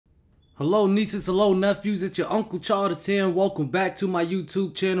Hello nieces, hello nephews, it's your Uncle Charles here and welcome back to my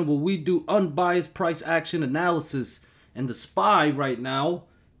YouTube channel where we do unbiased price action analysis. And the SPY right now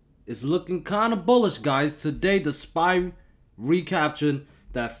is looking kind of bullish, guys. Today the SPY recaptured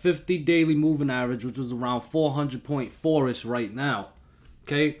that 50 daily moving average, which was around 400.4-ish right now.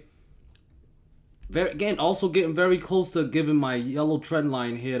 Okay. Again, also getting very close to giving my yellow trend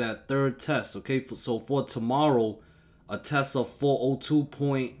line here that third test. Okay, so for tomorrow, a test of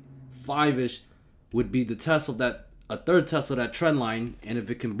 402.5-ish would be the test of that, a third test of that trend line. And if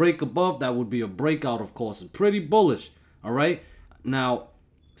it can break above, that would be a breakout, of course. It's pretty bullish. All right. Now,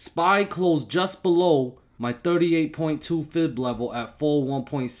 SPY closed just below my 38.2 fib level at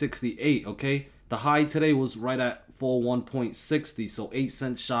 41.68. Okay. The high today was right at 41.60, so 8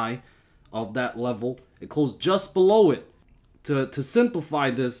 cents shy of that level. It closed just below it. To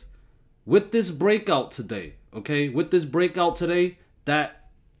simplify this, with this breakout today, okay, with this breakout today,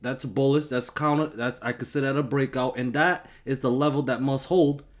 that's bullish, that's I consider that a breakout, and that is the level that must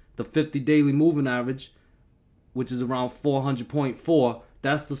hold the 50 daily moving average, which is around 400.4.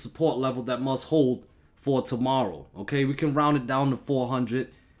 That's the support level that must hold for tomorrow. Okay, we can round it down to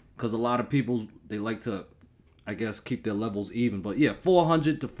 400 because a lot of people, they like to, I guess, keep their levels even. But yeah,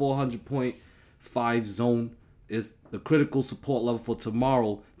 400 to 400.5 zone is the critical support level for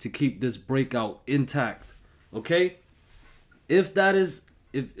tomorrow to keep this breakout intact. Okay, if that is,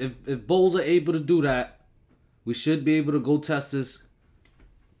 if bulls are able to do that, we should be able to go test this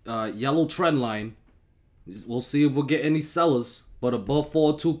yellow trend line. We'll see if we'll get any sellers, but above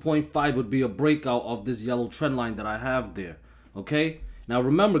 402.5 would be a breakout of this yellow trend line that I have there. Okay, now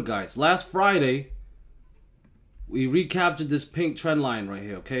remember, guys, last Friday we recaptured this pink trend line right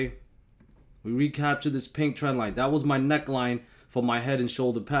here. Okay, we recaptured this pink trend line. That was my neckline for my head and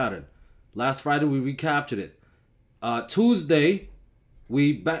shoulder pattern. Last Friday we recaptured it. Tuesday,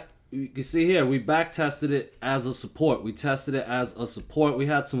 you can see here, we back tested it as a support. We tested it as a support. We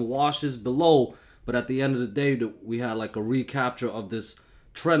had some washes below, but at the end of the day, we had like a recapture of this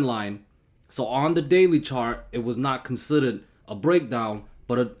trend line. So on the daily chart, it was not considered a breakdown,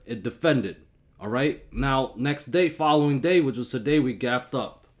 but it defended. All right. Now, next day, following day, which was today, we gapped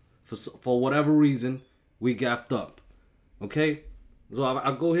up. For whatever reason, we gapped up. Okay. So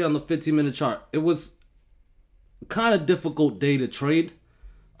I'll go here on the 15-minute chart. It was kind of difficult day to trade.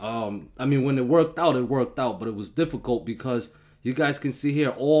 I mean, when it worked out, but it was difficult because you guys can see here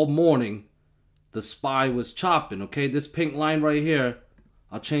all morning the SPY was chopping. Okay, this pink line right here,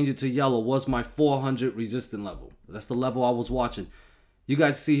 I'll change it to yellow, was my 400 resistance level. That's the level I was watching. You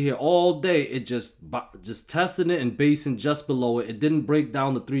guys see here all day it just testing it and basing just below it. It didn't break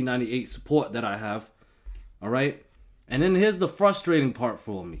down the 398 support that I have. All right, and then here's the frustrating part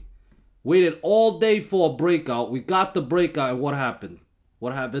for me. Waited all day for a breakout. We got the breakout, and what happened?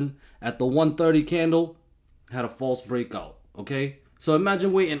 What happened? At the 130 candle, had a false breakout. Okay? So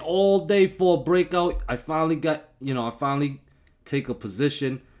imagine waiting all day for a breakout. I finally got, I finally take a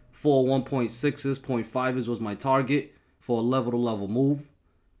position for 1.6s, 0.5s was my target for a level-to-level move.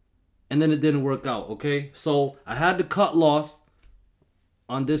 And then it didn't work out, okay? So I had to cut loss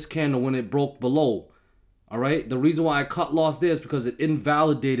on this candle when it broke below. All right? The reason why I cut loss there is because it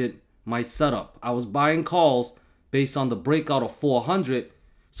invalidated my setup. I was buying calls based on the breakout of 400.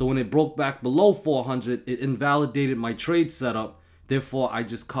 So when it broke back below 400, it invalidated my trade setup. Therefore, I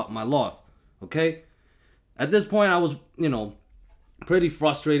just cut my loss. Okay? At this point, I was, pretty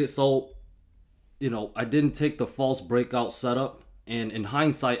frustrated. So, I didn't take the false breakout setup. And in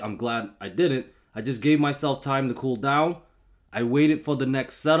hindsight, I'm glad I didn't. I just gave myself time to cool down. I waited for the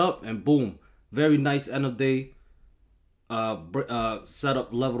next setup and boom. Very nice end of day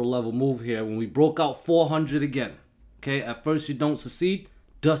setup level-to-level move here. When we broke out 400 again. Okay, at first you don't succeed,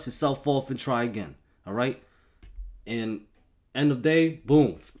 dust yourself off and try again. All right, and end of day,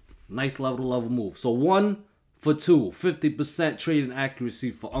 boom, nice level-to-level move. So 1 for 2, 50% trading accuracy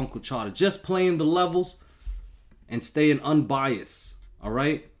for Uncle Charlie. Just playing the levels and staying unbiased. All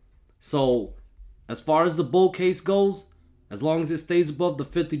right. So as far as the bull case goes, as long as it stays above the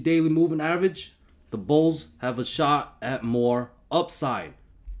 50 daily moving average, the bulls have a shot at more upside.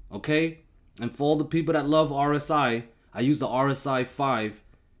 Okay. And for all the people that love RSI, I use the RSI 5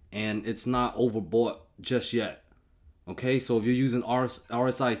 and it's not overbought just yet. Okay, so if you're using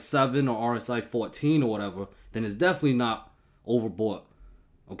RSI 7 or RSI 14 or whatever, then it's definitely not overbought.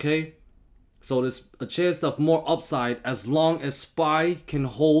 Okay, so there's a chance of more upside as long as SPY can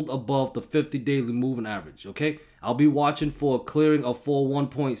hold above the 50 daily moving average. Okay, I'll be watching for a clearing of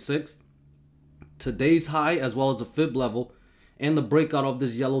 41.6, today's high as well as a fib level, and the breakout of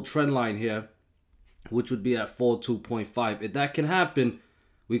this yellow trend line here, which would be at 42.5. If that can happen,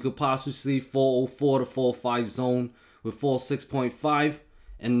 we could possibly see 404 to 405 zone with 406.5.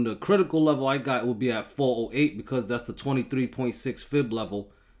 And the critical level I got will be at 408 because that's the 23.6 fib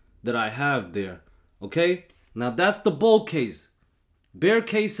level that I have there. Okay? Now that's the bull case. Bear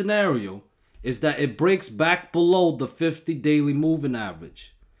case scenario is that it breaks back below the 50 daily moving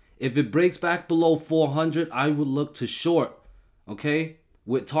average. If it breaks back below 400, I would look to short. Okay?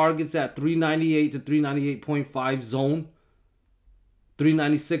 With targets at 398 to 398.5 zone.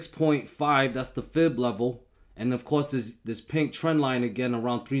 396.5, that's the fib level. And of course, this pink trend line again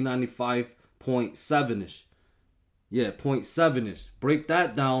around 395.7-ish. Yeah, 0.7-ish. Break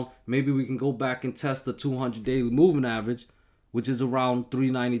that down. Maybe we can go back and test the 200 daily moving average, which is around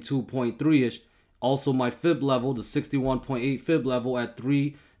 392.3-ish. Also, my fib level, the 61.8 fib level at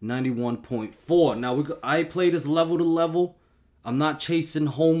 391.4. Now, I play this level to level. I'm not chasing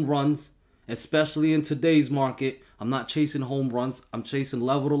home runs, especially in today's market. I'm not chasing home runs. I'm chasing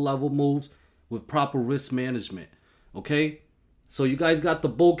level to level moves with proper risk management. Okay? So you guys got the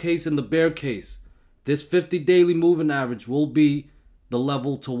bull case and the bear case. This 50 daily moving average will be the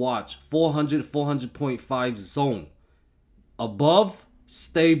level to watch. 400, 400.5 zone. Above,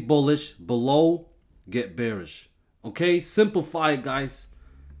 stay bullish. Below, get bearish. Okay? Simplify it, guys.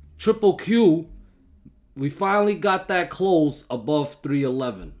 Triple Q, we finally got that close above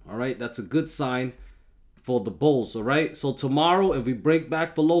 311. All right? That's a good sign for the bulls. All right? So tomorrow, if we break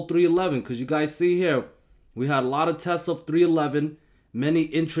back below 311, because you guys see here, we had a lot of tests of 311. Many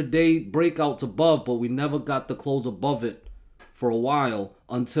intraday breakouts above, but we never got the close above it for a while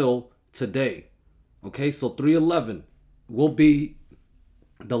until today. Okay, so 311 will be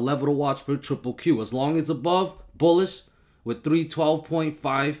the level to watch for Triple Q. As long as above, bullish with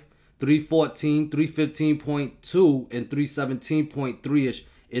 312.5, 314, 315.2, and 317.3-ish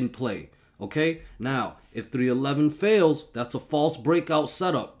in play. Okay, now if 311 fails, that's a false breakout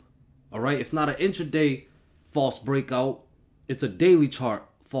setup. All right, it's not an intraday false breakout. It's a daily chart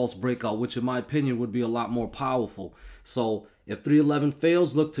false breakout, which in my opinion would be a lot more powerful. So if 311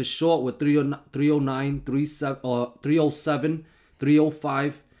 fails, look to short with 309, 307,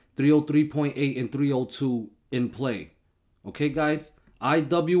 305, 303.8, and 302 in play. Okay, guys?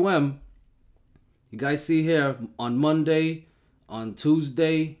 IWM, you guys see here on Monday, on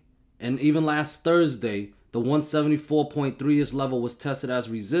Tuesday, and even last Thursday, the 174.3-ish level was tested as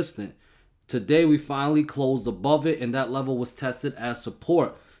resistant. Today, we finally closed above it, and that level was tested as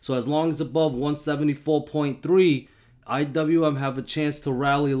support. So as long as above 174.3, IWM have a chance to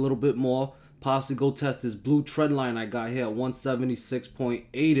rally a little bit more. Possibly go test this blue trend line I got here at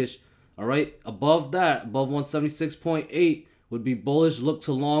 176.8-ish. All right, above that, above 176.8 would be bullish. Look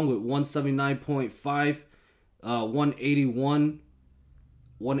to long with 179.5, 181,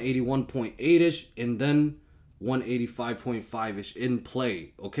 181.8-ish, and then 185.5-ish in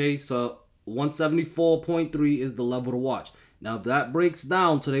play. Okay, so 174.3 is the level to watch. Now, if that breaks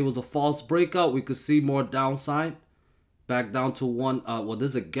down, today was a false breakout. We could see more downside. Back down to well,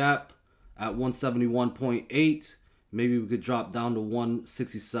 there's a gap at 171.8. Maybe we could drop down to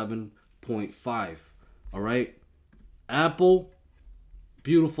 167.5. All right. Apple,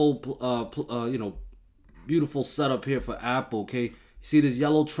 beautiful, beautiful setup here for Apple. Okay. You see this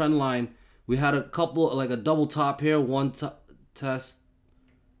yellow trend line? We had a couple, like a double top here. One test.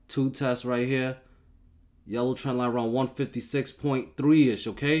 Two tests right here. Yellow trend line around 156.3-ish,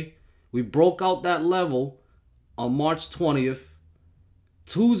 okay? We broke out that level on March 20th.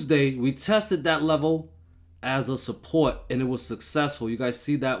 Tuesday, we tested that level as a support, and it was successful. You guys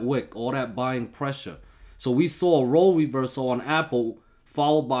see that wick, all that buying pressure. So we saw a roll reversal on Apple,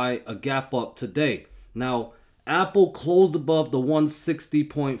 followed by a gap up today. Now, Apple closed above the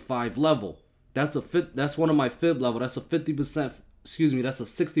 160.5 level. That's one of my fib level. That's a 50%. Excuse me, that's a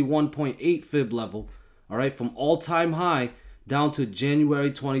 61.8 fib level, all right, from all-time high down to January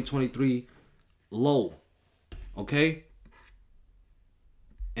 2023 low, okay?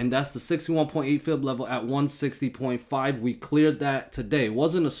 And that's the 61.8 fib level at 160.5. We cleared that today. It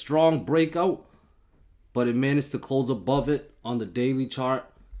wasn't a strong breakout, but it managed to close above it on the daily chart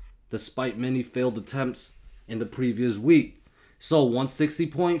despite many failed attempts in the previous week. So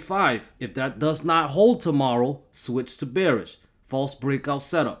 160.5, if that does not hold tomorrow, switch to bearish. False breakout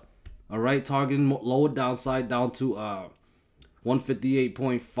setup. All right, targeting lower downside down to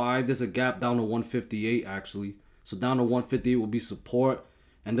 158.5. There's a gap down to 158 actually. So down to 158 will be support.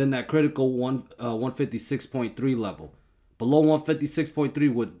 And then that critical 156.3 level. Below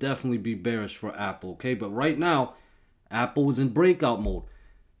 156.3 would definitely be bearish for Apple. Okay, but right now, Apple is in breakout mode.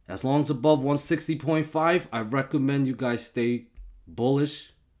 As long as above 160.5, I recommend you guys stay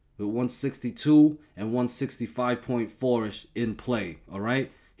bullish with 162 and 165.4-ish in play. All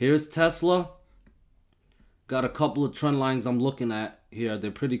right. Here's Tesla. Got a couple of trend lines I'm looking at here.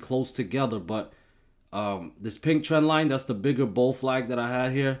 They're pretty close together, but this pink trend line, that's the bigger bull flag that I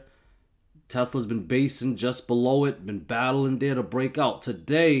had here. Tesla's been basing just below it, been battling there to break out.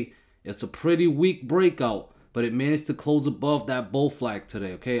 Today, it's a pretty weak breakout, but it managed to close above that bull flag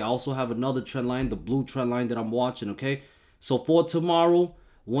today, okay? I also have another trend line, the blue trend line that I'm watching, okay? So for tomorrow,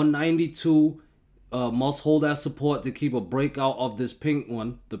 192 must hold that support to keep a breakout of this pink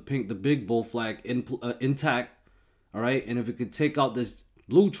one, the big bull flag intact, all right? And if it could take out this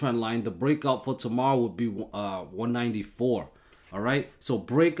blue trend line, the breakout for tomorrow would be 194. All right, so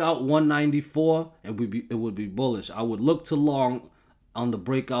breakout 194, and it would be bullish. I would look to long on the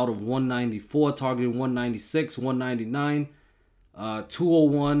breakout of 194, targeting 196, 199,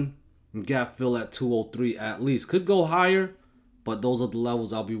 201, and gap fill at 203 at least. Could go higher, but those are the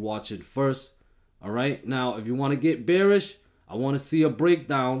levels I'll be watching first. All right, now if you want to get bearish, I want to see a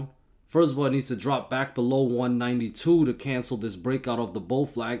breakdown. First of all, it needs to drop back below 192 to cancel this breakout of the bull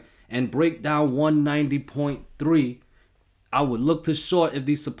flag and break down 190.3. I would look to short if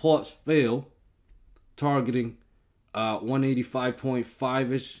these supports fail, targeting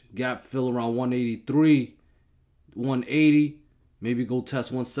 185.5-ish, gap fill around 183, 180, maybe go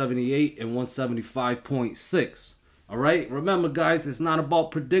test 178 and 175.6. All right, remember guys, it's not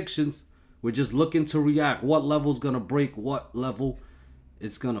about predictions. We're just looking to react. What level is going to break what level?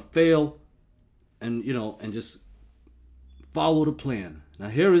 It's going to fail, and and just follow the plan. Now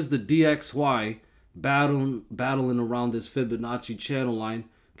here is the DXY battling around this Fibonacci channel line.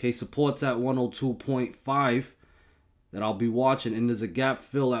 Okay, supports at 102.5 that I'll be watching, and there's a gap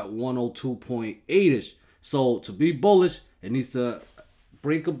fill at 102.8-ish. So to be bullish, it needs to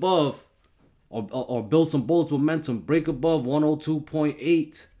break above or build some bullish momentum, break above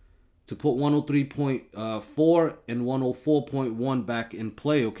 102.8 to put 103.4 and 104.1 back in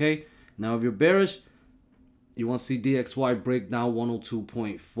play. Okay, now if you're bearish, you want to see DXY break down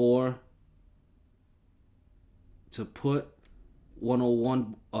 102.4 to put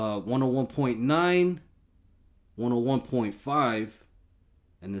 101, 101.9, 101.5,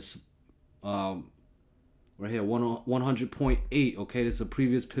 and this right here 100.8. okay, this is a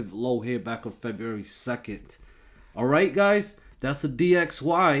previous pivot low here back on February 2nd. All right guys, that's the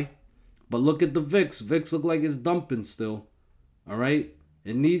DXY, but look at the VIX. VIX look like it's dumping still. All right,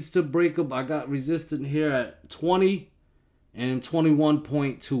 it needs to break up. I got resistance here at 20 and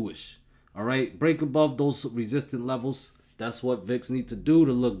 21.2-ish. All right, break above those resistant levels. That's what VIX need to do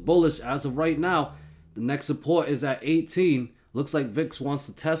to look bullish. As of right now, the next support is at 18. Looks like VIX wants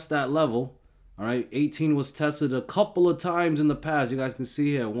to test that level. All right, 18 was tested a couple of times in the past. You guys can see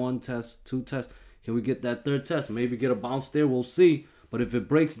here, 1 test, 2 tests. Can we get that 3rd test? Maybe get a bounce there. We'll see. But if it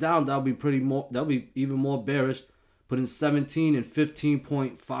breaks down, that'll be that'll be even more bearish. Putting 17 and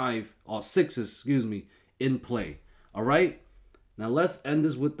 15.5 or 6, excuse me, in play. All right. Now let's end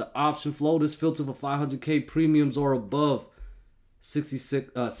this with the option flow. This filter for 500K premiums or above,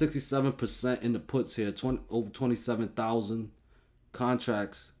 67% in the puts here. Over 27,000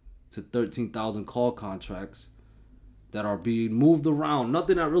 contracts to 13,000 call contracts that are being moved around.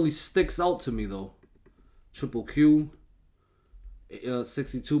 Nothing that really sticks out to me though. QQQ,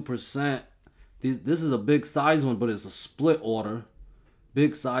 62%. This is a big size one, but it's a split order.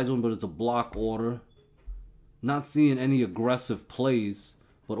 Big size one, but it's a block order. Not seeing any aggressive plays,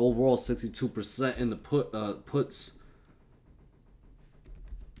 but overall 62% in the puts.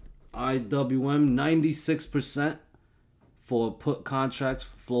 IWM, 96% for put contracts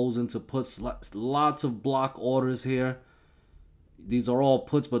flows into puts. Lots of block orders here. These are all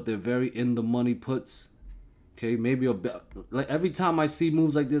puts, but they're very in the money puts. Okay, maybe a bit. Like every time I see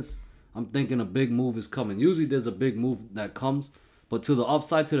moves like this, I'm thinking a big move is coming. Usually there's a big move that comes, but to the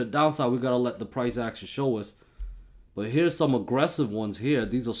upside, to the downside, we gotta let the price action show us. But here's some aggressive ones here.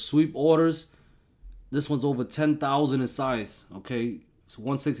 These are sweep orders. This one's over 10,000 in size. Okay, so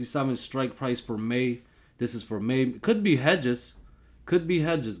 167 strike price for May. This is for May. Could be hedges. Could be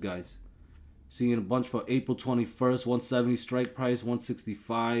hedges, guys. Seeing a bunch for April 21st. 170 strike price.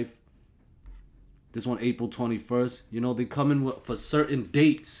 165. This one April 21st. You know, they come in for certain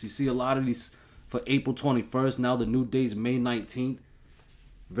dates. You see a lot of these for April 21st. Now the new date's May 19th.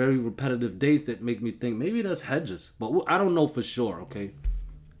 Very repetitive dates that make me think maybe that's hedges, but I don't know for sure. Okay.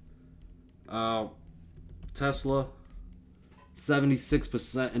 Tesla,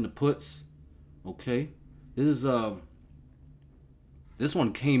 76% in the puts. Okay, this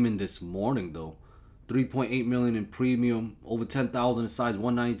one came in this morning though. 3.8 million in premium, over 10,000 in size,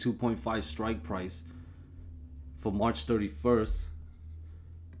 192.5 strike price for March 31st.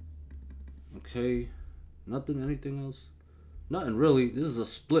 Okay, anything else? Nothing really. This is a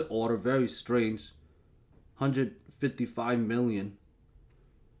split order. Very strange. 155 million.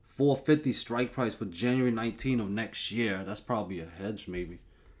 450 strike price for January 19 of next year. That's probably a hedge maybe.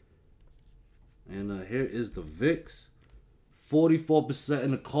 And here is the VIX. 44%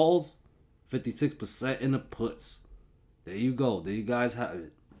 in the calls. 56% in the puts. There you go. There you guys have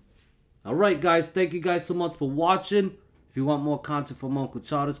it. Alright guys. Thank you guys so much for watching. If you want more content from Uncle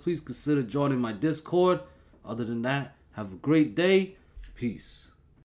Charters, please consider joining my Discord. Other than that, have a great day. Peace.